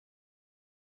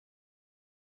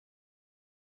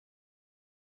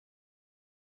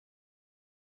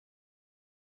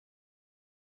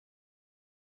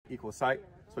equal sight.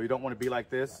 So you don't want to be like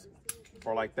this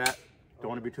or like that. Don't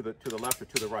want to be to the left or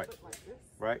to the right,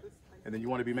 right? And then you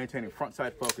want to be maintaining front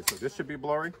side focus. So this should be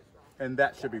blurry and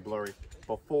that should be blurry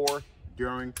before,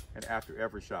 during, and after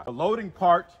every shot. The loading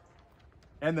part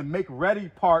and the make ready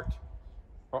part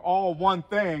are all one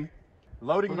thing.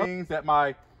 Loading means that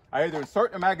I either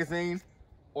insert a magazine,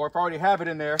 or if I already have it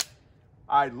in there,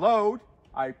 I load,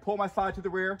 I pull my slide to the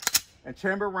rear and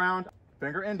chamber round,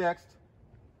 finger indexed.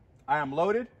 I am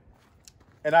loaded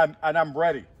and I'm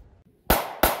ready.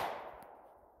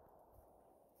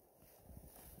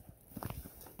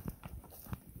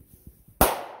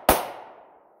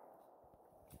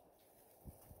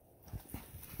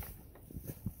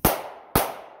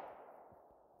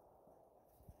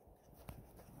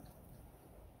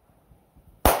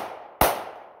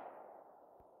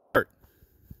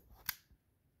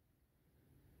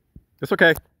 It's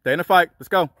okay. Stay in the fight. Let's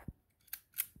go.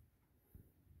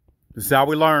 This is how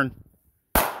we learn.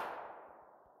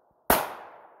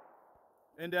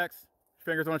 Index,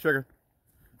 fingers on the trigger.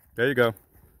 There you go.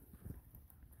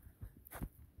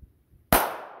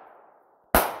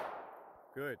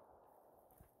 Good.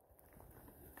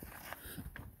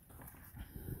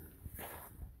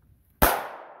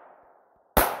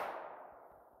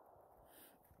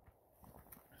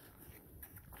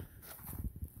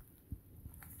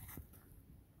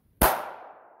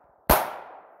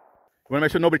 You want to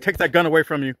make sure nobody takes that gun away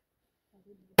from you.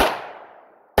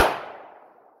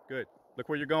 Good. Look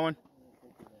where you're going.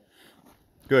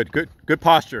 Good. Good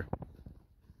posture.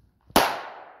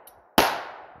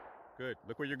 Good.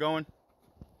 Look where you're going.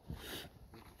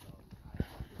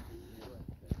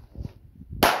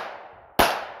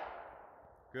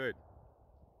 Good.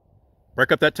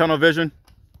 Break up that tunnel vision.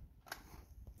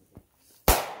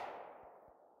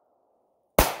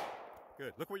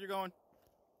 Good. Look where you're going.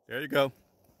 There you go.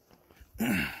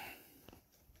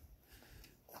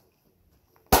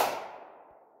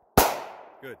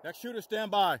 Good. Next shooter, stand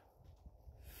by.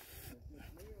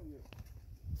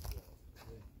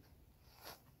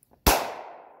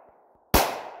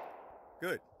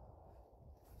 Good.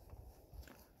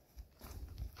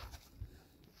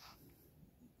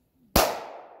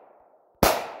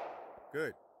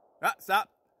 Good. Ah, stop.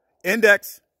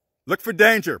 Index. Look for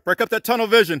danger. Break up that tunnel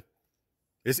vision.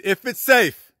 If it's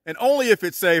safe, and only if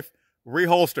it's safe,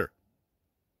 reholster.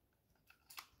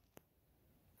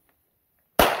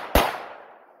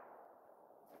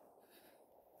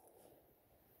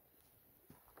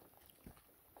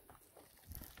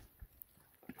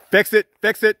 Fix it,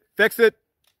 fix it, fix it.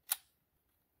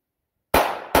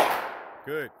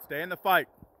 Good. Stay in the fight.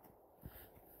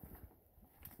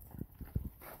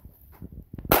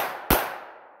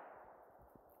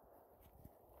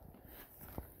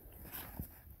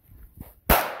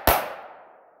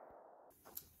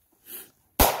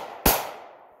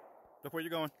 Look where you're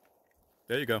going.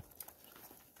 There you go.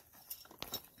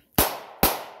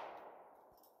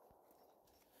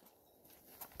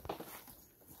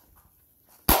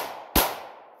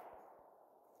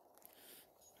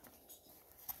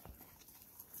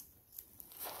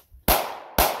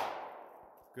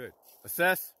 Good.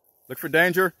 Assess. Look for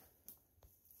danger.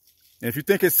 And if you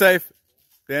think it's safe,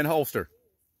 then holster.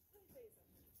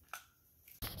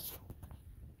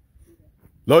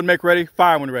 Load and make ready.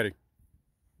 Fire when ready.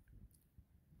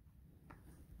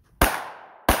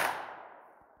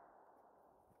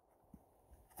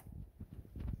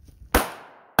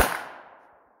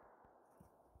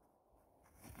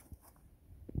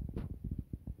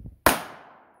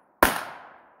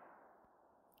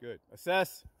 Good.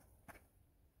 Assess.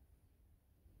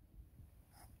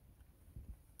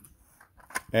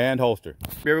 And holster.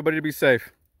 For everybody to be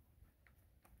safe.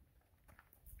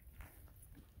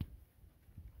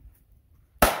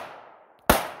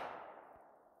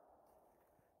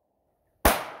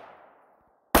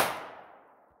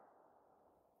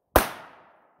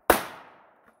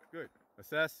 Good.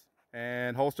 Assess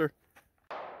and holster.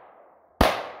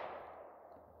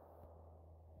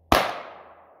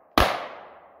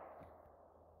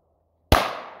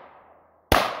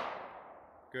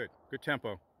 Good. Good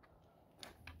tempo.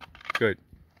 Good.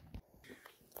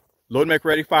 Load and make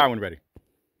ready. Fire when ready.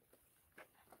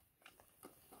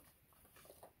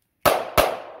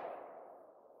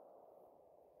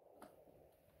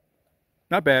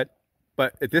 Not bad.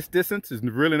 But at this distance, there's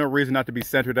really no reason not to be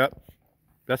centered up.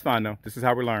 That's fine though. This is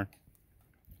how we learn.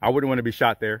 I wouldn't want to be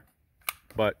shot there.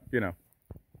 But, you know.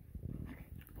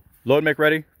 Load and make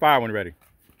ready. Fire when ready.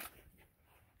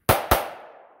 Good.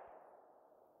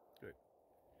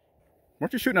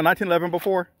 Weren't you shooting a 1911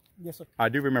 before? Yes, sir. I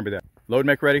do remember that. Load and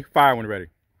make ready. Fire when ready.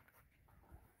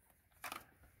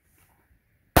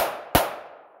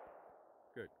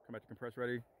 Come back to compress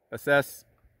ready. Assess.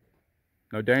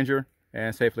 No danger.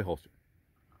 And safely holster.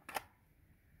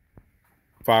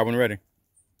 Fire when ready.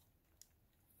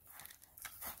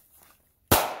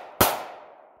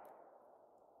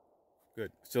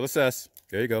 Good. Still assess.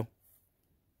 There you go.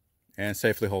 And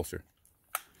safely holster.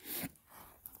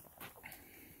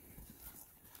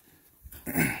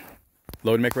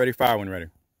 Load and make ready. Fire when ready.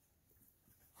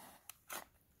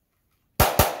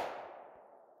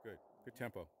 Good. Good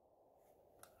tempo.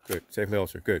 Good. Safely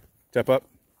holster. Good. Step up.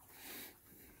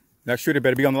 Next shooter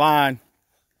better be on the line.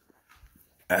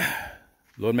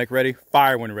 Load and make ready.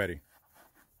 Fire when ready.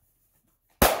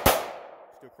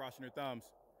 Still crossing your thumbs.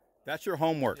 That's your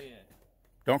homework.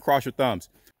 Don't cross your thumbs.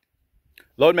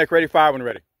 Load and make ready. Fire when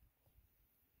ready.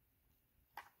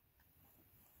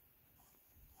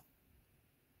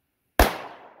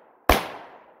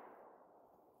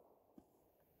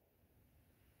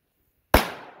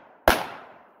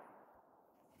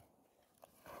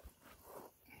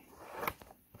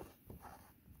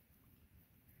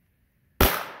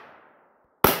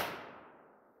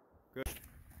 Good.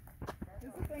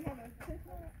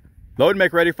 Load and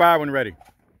make ready. Fire when ready.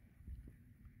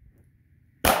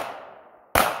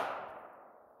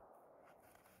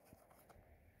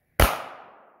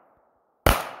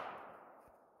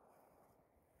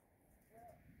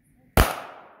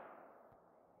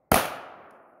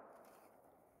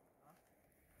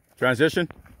 Transition.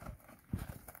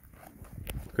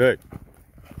 Good.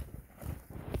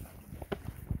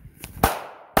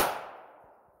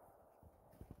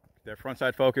 That front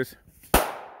side focus.